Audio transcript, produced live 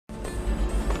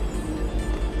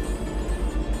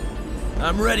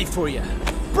I'm ready for you.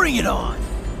 Bring it on!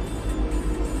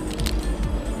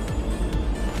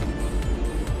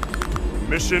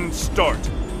 Mission start.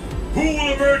 Who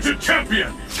will emerge a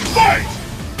champion? Fight!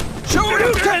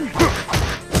 Shoryuken!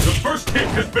 The first hit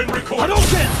has been recorded.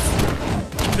 Hadouken!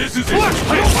 This is it.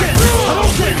 Hadouken!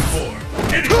 Hadouken!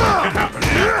 Anything can happen.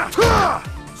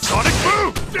 Sonic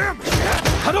boom! Damn it!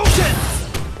 Hadouken!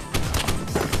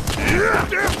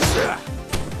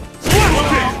 One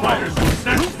of these fighters will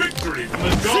snatch victory from the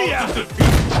jaws of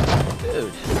defeat.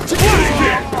 Dude.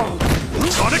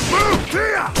 Sonic boom!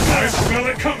 I smell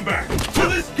a comeback. Will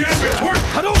this gambit work?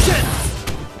 Hadouken!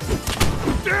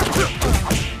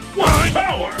 One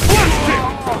power!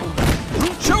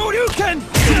 Shoryuken!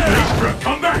 Ready for a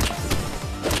comeback?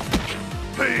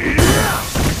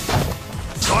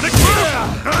 Sonic boom!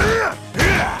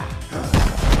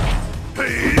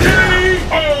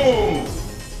 K.O.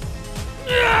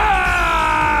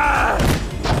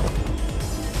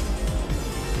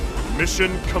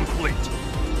 Mission complete.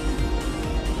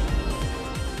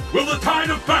 Will the tide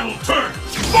of battle turn?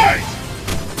 Fight!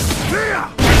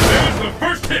 There's the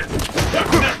first hit.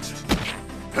 What's next?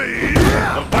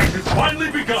 The fight has finally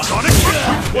begun. Sonic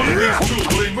Which one of these two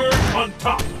will emerge on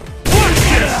top?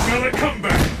 Yes, smell a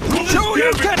comeback. Will this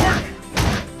gambit work?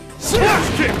 Smash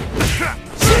kick!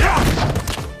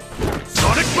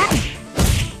 Sonic boom!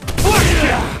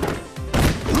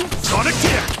 Sonic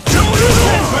kick!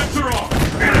 Bets are off.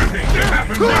 Anything can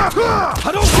happen next.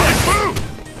 Hadouken! Boom!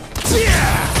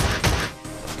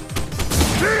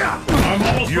 I'm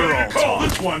almost You're ready all to call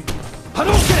this one.